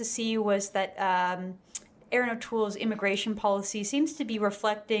pleased to see was that Aaron O'Toole's immigration policy seems to be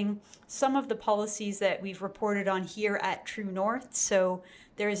reflecting some of the policies that we've reported on here at True North. So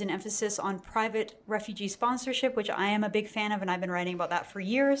there is an emphasis on private refugee sponsorship, which I am a big fan of, and I've been writing about that for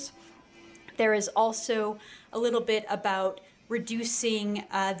years. There is also a little bit about reducing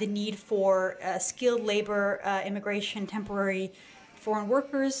the need for skilled labor, immigration, temporary foreign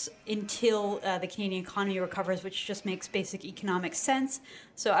workers until the Canadian economy recovers, which just makes basic economic sense.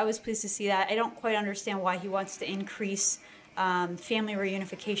 So I was pleased to see that. I don't quite understand why he wants to increase family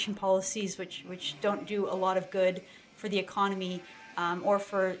reunification policies, which don't do a lot of good for the economy or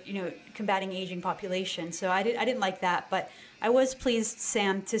for combating aging population. So I didn't like that, but I was pleased,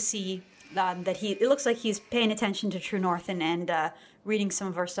 Sam, to see that it looks like he's paying attention to True North and reading some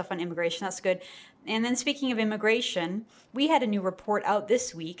of our stuff on immigration. That's good. And then speaking of immigration, we had a new report out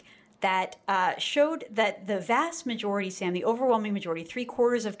this week that showed that the vast majority, Sam, the overwhelming majority,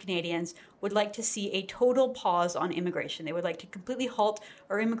 3/4 of Canadians would like to see a total pause on immigration. They would like to completely halt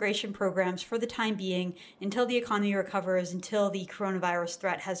our immigration programs for the time being until the economy recovers, until the coronavirus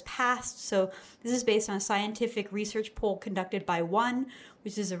threat has passed. So this is based on a scientific research poll conducted by One,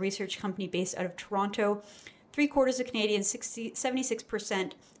 which is a research company based out of Toronto. 3/4 of Canadians,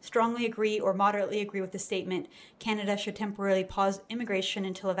 76%, strongly agree or moderately agree with the statement Canada should temporarily pause immigration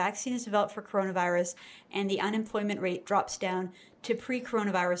until a vaccine is developed for coronavirus and the unemployment rate drops down to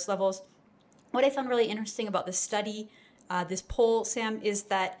pre-coronavirus levels. What I found really interesting about this study, this poll, Sam, is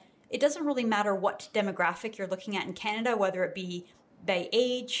that it doesn't really matter what demographic you're looking at in Canada, whether it be by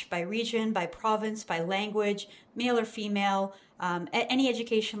age, by region, by province, by language, male or female, at any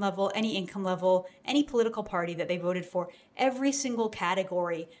education level, any income level, any political party that they voted for. Every single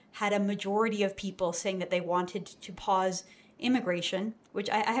category had a majority of people saying that they wanted to pause immigration, which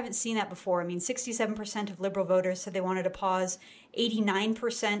I haven't seen that before. I mean, 67% of Liberal voters said they wanted to pause.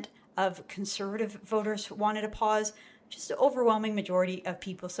 89% of Conservative voters wanted to pause. Just an overwhelming majority of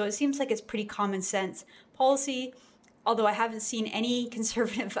people. So it seems like it's pretty common sense policy, although I haven't seen any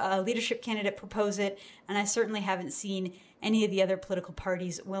Conservative leadership candidate propose it, and I certainly haven't seen any of the other political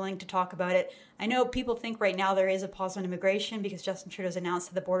parties willing to talk about it. I know people think right now there is a pause on immigration because Justin Trudeau's announced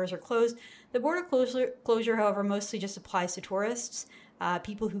that the borders are closed. The border closure, however, mostly just applies to tourists.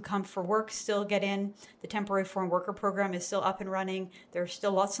 People who come for work still get in. The temporary foreign worker program is still up and running. There are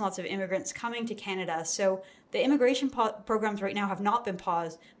still lots and lots of immigrants coming to Canada. So the immigration programs right now have not been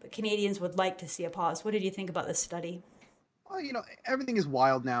paused, but Canadians would like to see a pause. What did you think about this study? Well, everything is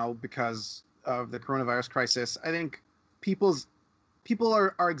wild now because of the coronavirus crisis. I think people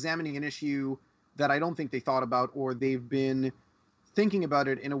are examining an issue that I don't think they thought about, or they've been thinking about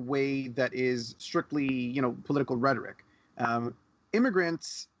it in a way that is strictly, political rhetoric.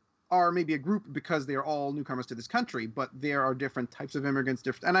 Immigrants are maybe a group because they are all newcomers to this country, but there are different types of immigrants.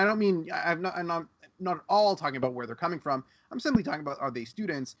 And I don't mean I'm not all talking about where they're coming from. I'm simply talking about, are they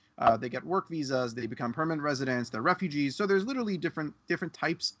students? They get work visas. They become permanent residents. They're refugees. So there's literally different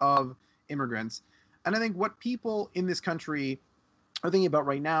types of immigrants. And I think what people in this country are thinking about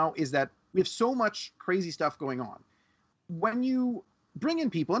right now is that we have so much crazy stuff going on. When you bring in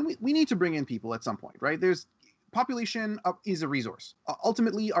people, and we need to bring in people at some point, right? Population is a resource.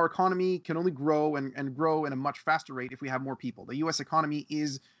 Ultimately, our economy can only grow and grow at a much faster rate if we have more people. The U.S. economy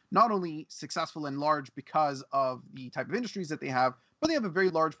is not only successful and large because of the type of industries that they have, but they have a very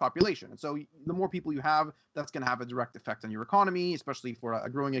large population. And so the more people you have, that's going to have a direct effect on your economy, especially for a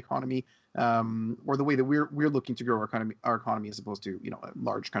growing economy, or the way that we're looking to grow our economy as opposed to,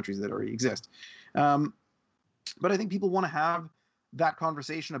 large countries that already exist. But I think people want to have that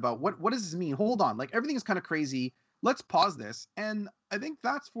conversation about what does this mean? Hold on, everything is kind of crazy. Let's pause this. And I think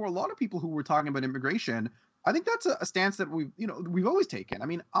that's, for a lot of people who were talking about immigration, I think that's a stance that we've always taken. I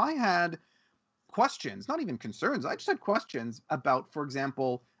mean, I had questions, not even concerns. I just had questions about, for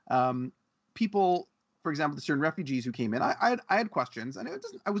example, people, for example, the Syrian refugees who came in. I had questions, and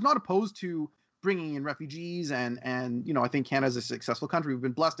I was not opposed to bringing in refugees. And I think Canada is a successful country. We've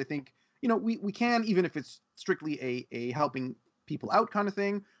been blessed. I think we can, even if it's strictly a helping people out kind of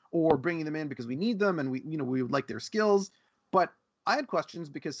thing, or bringing them in because we need them and we would like their skills. But I had questions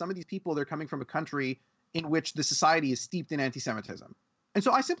because some of these people, they're coming from a country in which the society is steeped in anti-Semitism. And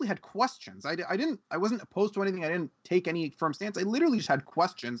so I simply had questions. I wasn't opposed to anything. I didn't take any firm stance. I literally just had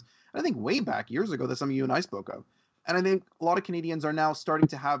questions. And I think way back years ago that some of you and I spoke of. And I think a lot of Canadians are now starting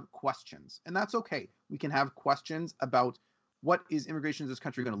to have questions, and that's okay. We can have questions about what is immigration in this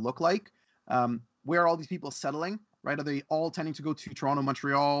country going to look like? Where are all these people settling, right? Are they all tending to go to Toronto,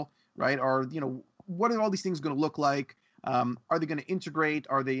 Montreal, right? What are all these things going to look like? Are they going to integrate?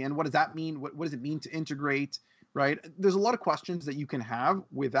 And what does that mean? What does it mean to integrate, right? There's a lot of questions that you can have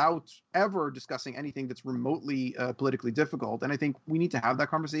without ever discussing anything that's remotely politically difficult. And I think we need to have that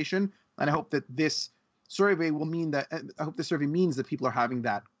conversation. And I hope that this survey means that people are having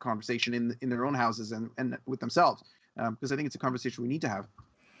that conversation in their own houses and with themselves, because I think it's a conversation we need to have.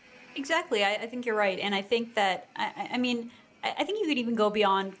 Exactly. I think you're right. And I think that, I think you could even go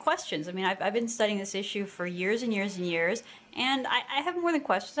beyond questions. I mean, I've been studying this issue for years and years and years, and I have more than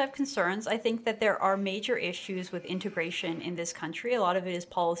questions. I have concerns. I think that there are major issues with integration in this country. A lot of it is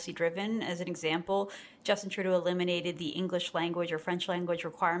policy driven. As an example, Justin Trudeau eliminated the English language or French language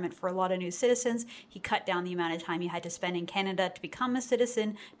requirement for a lot of new citizens. He cut down the amount of time you had to spend in Canada to become a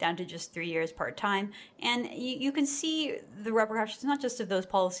citizen down to just 3 years part-time. And you can see the repercussions, not just of those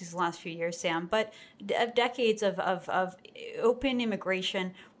policies in the last few years, Sam, but of decades of open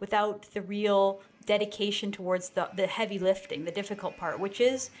immigration without the real dedication towards the heavy lifting, the difficult part, which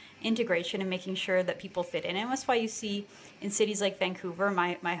is integration and making sure that people fit in. And that's why you see in cities like Vancouver,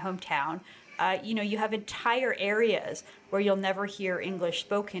 my hometown, you have entire areas where you'll never hear English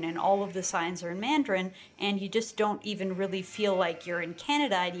spoken and all of the signs are in Mandarin, and you just don't even really feel like you're in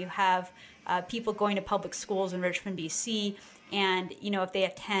Canada. And you have people going to public schools in Richmond, BC, and if they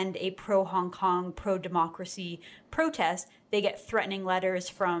attend a pro-Hong Kong, pro-democracy protest, they get threatening letters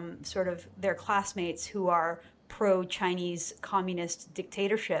from sort of their classmates who are pro-Chinese communist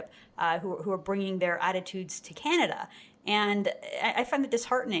dictatorship, who are bringing their attitudes to Canada. And I find it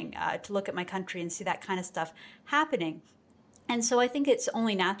disheartening to look at my country and see that kind of stuff happening. And so I think it's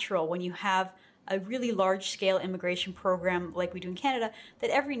only natural when you have a really large-scale immigration program like we do in Canada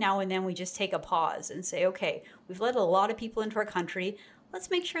that every now and then we just take a pause and say, okay, we've let a lot of people into our country. Let's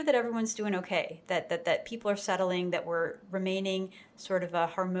make sure that everyone's doing okay, that people are settling, that we're remaining sort of a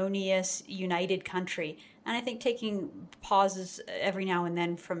harmonious, united country. And I think taking pauses every now and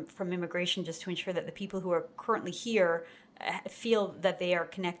then from immigration just to ensure that the people who are currently here feel that they are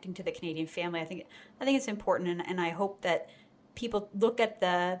connecting to the Canadian family, I think it's important. And I hope that people look at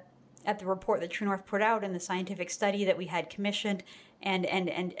the report that True North put out and the scientific study that we had commissioned, and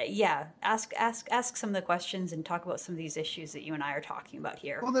ask some of the questions and talk about some of these issues that you and I are talking about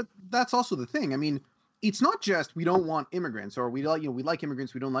here. Well, that's also the thing. I mean, it's not just we don't want immigrants, or we like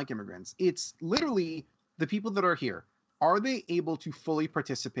immigrants, we don't like immigrants. It's literally the people that are here. are they able to fully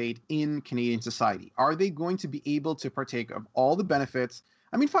participate in Canadian society? Are they going to be able to partake of all the benefits?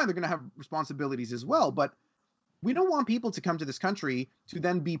 I mean, fine, they're going to have responsibilities as well, but we don't want people to come to this country to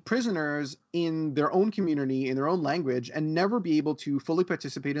then be prisoners in their own community, in their own language, and never be able to fully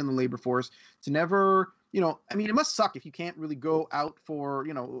participate in the labor force, to never, I mean, it must suck if you can't really go out for,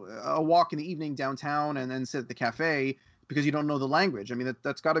 a walk in the evening downtown and then sit at the cafe because you don't know the language. I mean,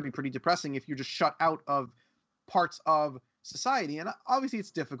 that's got to be pretty depressing if you're just shut out of parts of society. And obviously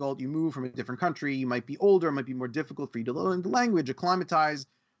it's difficult. You move from a different country, you might be older, it might be more difficult for you to learn the language, acclimatize.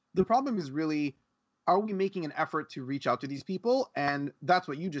 The problem is really, are we making an effort to reach out to these people? And that's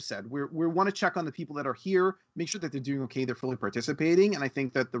what you just said. We want to check on the people that are here, make sure that they're doing okay, they're fully participating. And I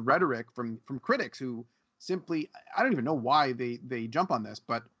think that the rhetoric from critics who simply, I don't even know why they jump on this,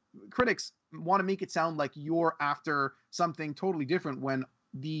 but critics want to make it sound like you're after something totally different when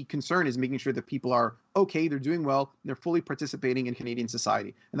the concern is making sure that people are okay, they're doing well, they're fully participating in Canadian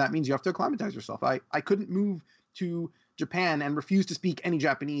society. And that means you have to acclimatize yourself. I couldn't move to Japan and refuse to speak any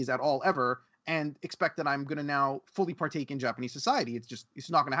Japanese at all ever and expect that I'm going to now fully partake in Japanese society. It's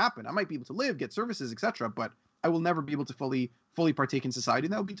not going to happen. I might be able to live, get services, etc., but I will never be able to fully partake in society,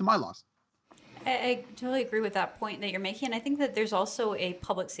 and that would be to my loss. I totally agree with that point that you're making. And I think that there's also a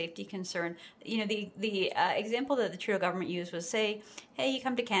public safety concern. The example that the Trudeau government used was, say, hey, you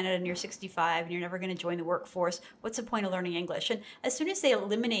come to Canada and you're 65 and you're never going to join the workforce. What's the point of learning English? And as soon as they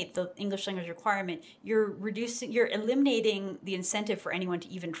eliminate the English language requirement, you're eliminating the incentive for anyone to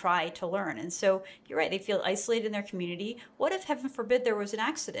even try to learn. And so you're right, they feel isolated in their community. What if, heaven forbid, there was an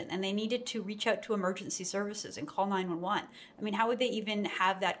accident and they needed to reach out to emergency services and call 911? I mean, how would they even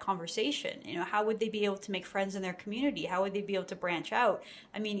have that conversation? How would they be able to make friends in their community? How would they be able to branch out?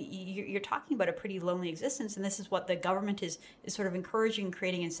 I mean, you're talking about a pretty lonely existence, and this is what the government is sort of encouraging,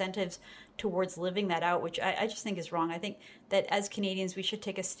 creating incentives towards living that out, which I just think is wrong. I think that as Canadians, we should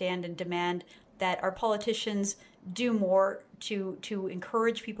take a stand and demand that our politicians do more to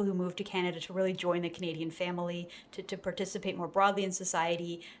encourage people who move to Canada to really join the Canadian family, to participate more broadly in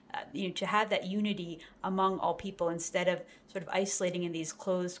society, to have that unity among all people instead of sort of isolating in these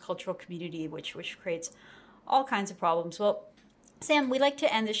closed cultural community, which creates all kinds of problems. Well, Sam, we like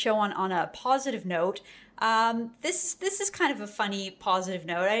to end the show on a positive note. This is kind of a funny positive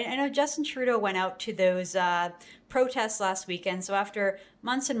note. I know Justin Trudeau went out to those protests last weekend. So after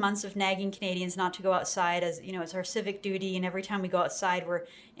months and months of nagging Canadians not to go outside, as it's our civic duty, and every time we go outside, we're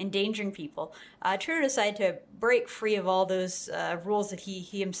endangering people, Trudeau decided to break free of all those rules that he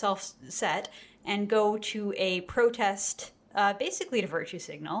himself set and go to a protest. Basically to virtue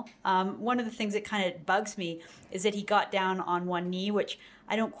signal. One of the things that kind of bugs me is that he got down on one knee, which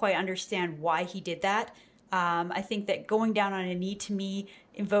I don't quite understand why he did that. I think that going down on a knee to me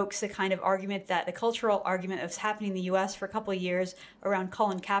invokes the kind of argument that the cultural argument that was happening in the U.S. for a couple of years around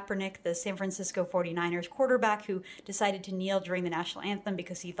Colin Kaepernick, the San Francisco 49ers quarterback who decided to kneel during the national anthem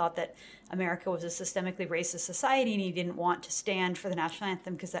because he thought that America was a systemically racist society and he didn't want to stand for the national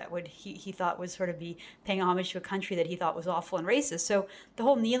anthem because that would, he thought, would sort of be paying homage to a country that he thought was awful and racist. So the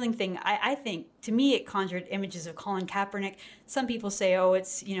whole kneeling thing, I think, to me, it conjured images of Colin Kaepernick. Some people say, oh,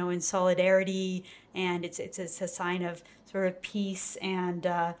 it's, in solidarity and it's a sign of sort of peace and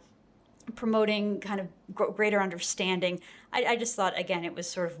promoting kind of greater understanding. I just thought, again, it was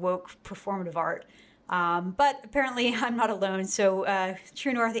sort of woke performative art. But apparently I'm not alone. So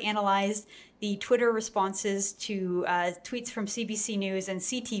True North analyzed the Twitter responses to tweets from CBC News and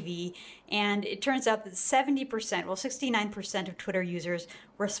CTV, and it turns out that 69% of Twitter users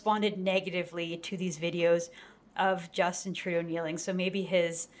responded negatively to these videos of Justin Trudeau kneeling. So maybe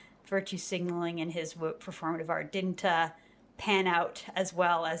his virtue signaling and his woke performative art didn't pan out as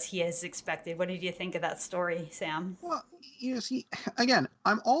well as he has expected. What did you think of that story, Sam? Well, see, again,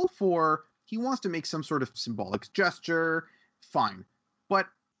 I'm all for, he wants to make some sort of symbolic gesture, fine. But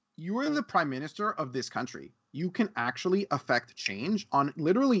you are the prime minister of this country. You can actually affect change on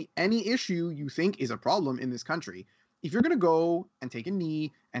literally any issue you think is a problem in this country. If you're going to go and take a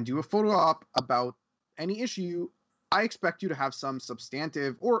knee and do a photo op about any issue, I expect you to have some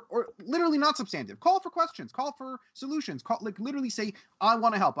substantive or literally not substantive. Call for questions, call for solutions, literally say, I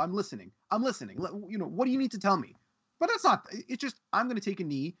want to help. I'm listening. What do you need to tell me? But that's not, it's just, I'm going to take a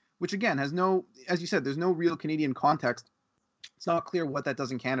knee, which again has no, as you said, there's no real Canadian context. It's not clear what that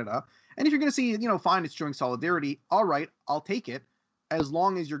does in Canada. And if you're going to see, fine, it's showing solidarity. All right, I'll take it as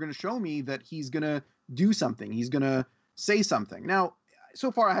long as you're going to show me that he's going to do something. He's going to say something. Now, so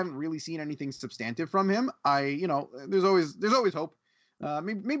far, I haven't really seen anything substantive from him. There's always hope.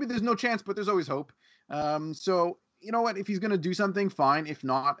 Maybe there's no chance, but there's always hope. So you know what? If he's going to do something, fine. If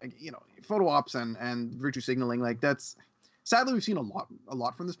not, photo ops and virtue signaling, like that's sadly we've seen a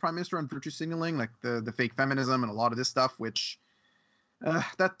lot from this prime minister on virtue signaling, like the fake feminism and a lot of this stuff, which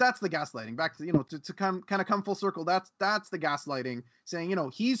that's the gaslighting. Back to, to kind of come full circle. That's the gaslighting,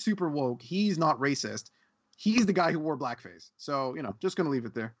 saying, he's super woke, he's not racist, he's the guy who wore blackface. So, just going to leave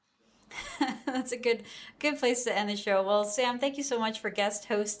it there. That's a good place to end the show. Well, Sam, thank you so much for guest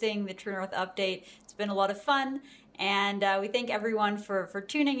hosting the True North Update. It's been a lot of fun. And we thank everyone for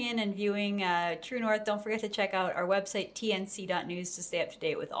tuning in and viewing True North. Don't forget to check out our website, tnc.news, to stay up to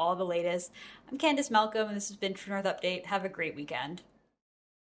date with all the latest. I'm Candace Malcolm, and this has been True North Update. Have a great weekend.